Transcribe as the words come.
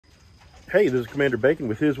Hey, this is Commander Bacon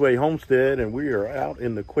with His Way Homestead, and we are out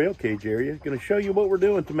in the quail cage area. Going to show you what we're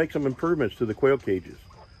doing to make some improvements to the quail cages.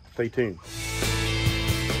 Stay tuned.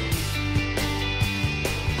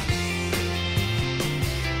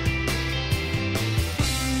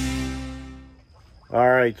 All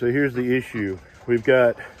right, so here's the issue. We've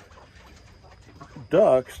got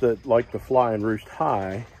ducks that like to fly and roost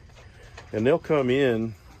high, and they'll come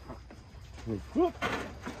in, whoop,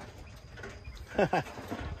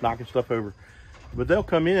 knocking stuff over. But they'll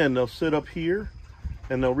come in, they'll sit up here,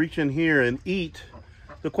 and they'll reach in here and eat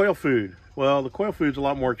the quail food. Well, the quail food's a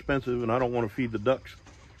lot more expensive, and I don't want to feed the ducks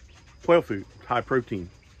quail food, high protein.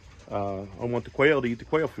 I want the quail to eat the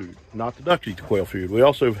quail food, not the ducks eat the quail food. We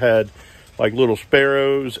also have had like little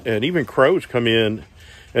sparrows and even crows come in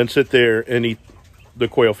and sit there and eat the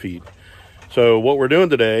quail feed. So what we're doing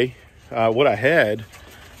today, what I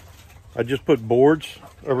just put boards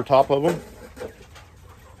over top of them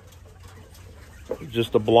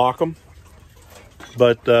just to block them.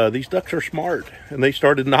 But these ducks are smart, and they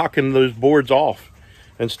started knocking those boards off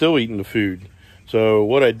and still eating the food. So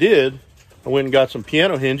what I did, I went and got some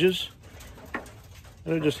piano hinges,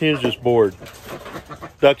 and I just hinged this board.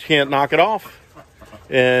 Ducks can't knock it off,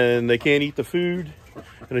 and they can't eat the food,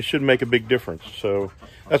 and it should make a big difference. So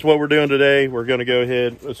that's what we're doing today. We're going to go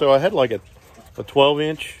ahead. So I had like a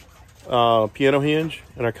 12-inch piano hinge,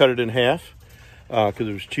 and I cut it in half because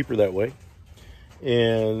it was cheaper that way.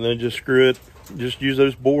 And then just screw it. Just use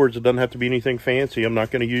those boards. It doesn't have to be anything fancy. I'm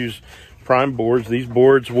not going to use prime boards. These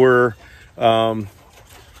boards were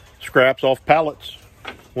scraps off pallets.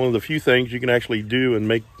 One of the few things you can actually do and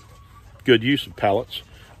make good use of pallets.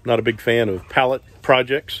 I'm not a big fan of pallet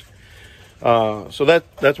projects. So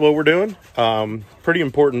that's what we're doing. Pretty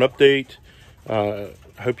important update. I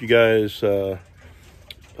hope you guys do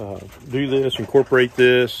this, incorporate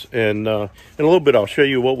this, and in a little bit I'll show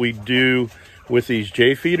you what we do with these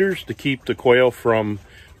J feeders to keep the quail from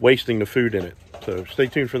wasting the food in it. So stay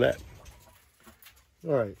tuned for that.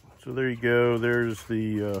 All right, so there you go. There's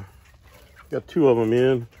the, got two of them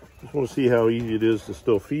in. Just want to see how easy it is to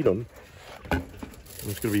still feed them.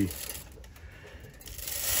 It's going to be,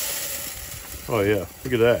 oh yeah,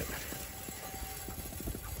 look at that.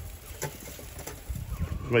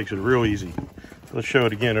 Makes it real easy. Let's show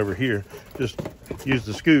it again over here. Just use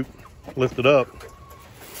the scoop, lift it up,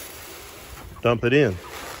 dump it in,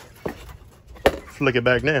 flick it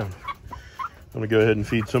back down. I'm gonna go ahead and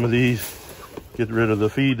feed some of these, get rid of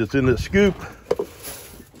the feed that's in this scoop.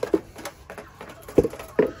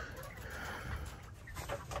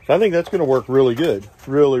 So I think that's gonna work really good,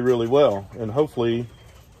 really well. And hopefully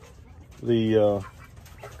the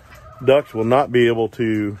ducks will not be able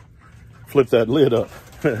to flip that lid up.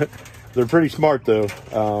 They're pretty smart though.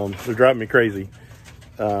 They're driving me crazy.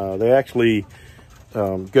 They actually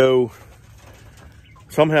go,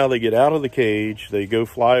 somehow they get out of the cage, they go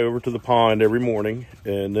fly over to the pond every morning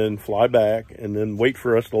and then fly back and then wait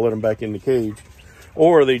for us to let them back in the cage.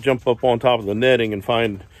 Or they jump up on top of the netting and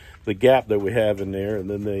find the gap that we have in there, and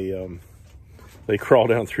then they crawl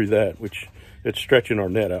down through that, which it's stretching our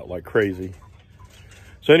net out like crazy.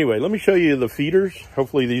 So anyway, let me show you the feeders.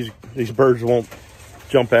 Hopefully these birds won't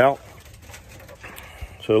jump out.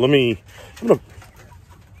 So I'm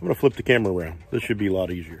gonna flip the camera around. This should be a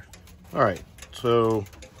lot easier. All right, so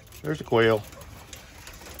there's the quail.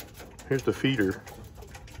 Here's the feeder.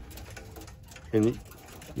 And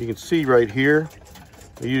you can see right here,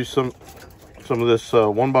 I use some of this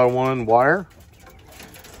 1x1 wire.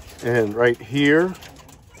 And right here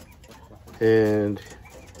and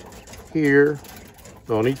here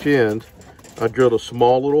on each end, I drilled a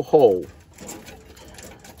small little hole.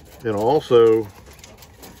 And also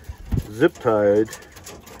zip tied,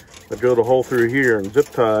 I drilled a hole through here and zip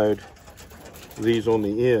tied these on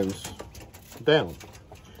the ends down.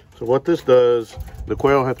 So what this does, the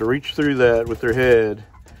quail have to reach through that with their head,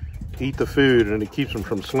 eat the food, and it keeps them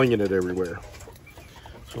from slinging it everywhere.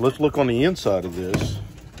 So let's look on the inside of this.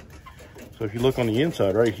 So if you look on the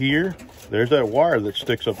inside right here, there's that wire that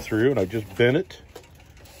sticks up through, and I just bent it.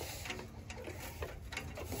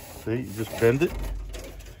 See, you just bend it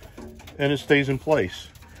and it stays in place.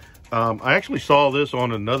 I actually saw this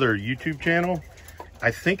on another YouTube channel. I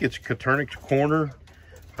think it's Katernik's Corner.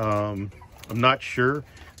 I'm not sure,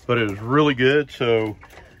 but it was really good. So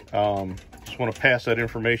just want to pass that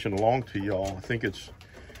information along to y'all. I think it's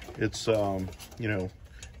you know,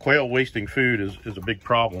 quail wasting food is a big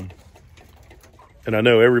problem. And I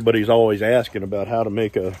know everybody's always asking about how to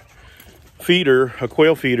make a feeder, a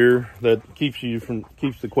quail feeder that keeps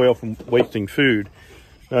the quail from wasting food.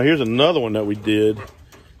 Now here's another one that we did.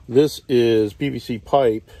 This is PVC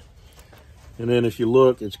pipe, And then if you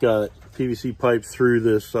look, it's got PVC pipes through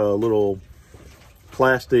this little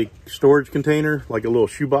plastic storage container, like a little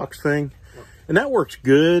shoebox thing. And that works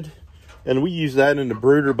good. And we use that in the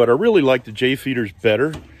brooder, but I really like the J feeders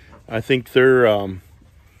better. I think they're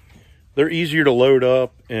easier to load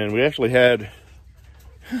up. And we actually had,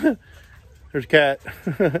 there's a cat.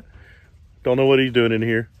 Don't know what he's doing in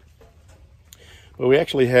here. But we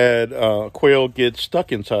actually had quail get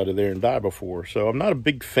stuck inside of there and die before. So I'm not a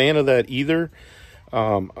big fan of that either.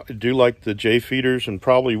 I do like the J feeders, and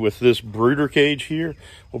probably with this brooder cage here,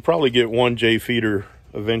 we'll probably get one J feeder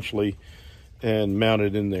eventually and mount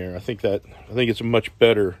it in there. I think it's a much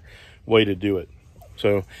better way to do it.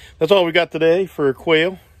 So that's all we got today for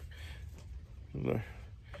quail. The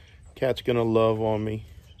cat's gonna love on me,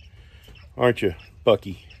 aren't you,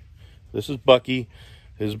 Bucky? This is Bucky.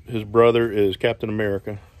 His brother is Captain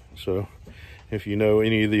America. So if you know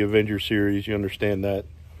any of the Avengers series, you understand that.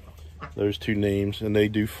 Those two names, and they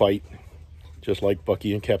do fight just like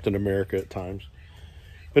Bucky and Captain America at times.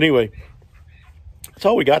 But anyway, that's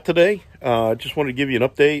all we got today. Just wanted to give you an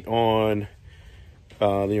update on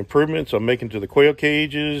the improvements I'm making to the quail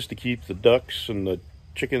cages to keep the ducks and the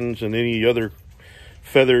chickens and any other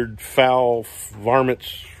feathered fowl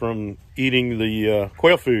varmints from eating the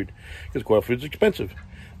quail food, because quail food is expensive.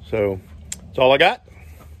 So that's all I got.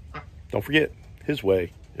 Don't forget, his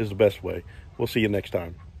way is the best way. We'll see you next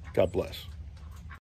time. God bless.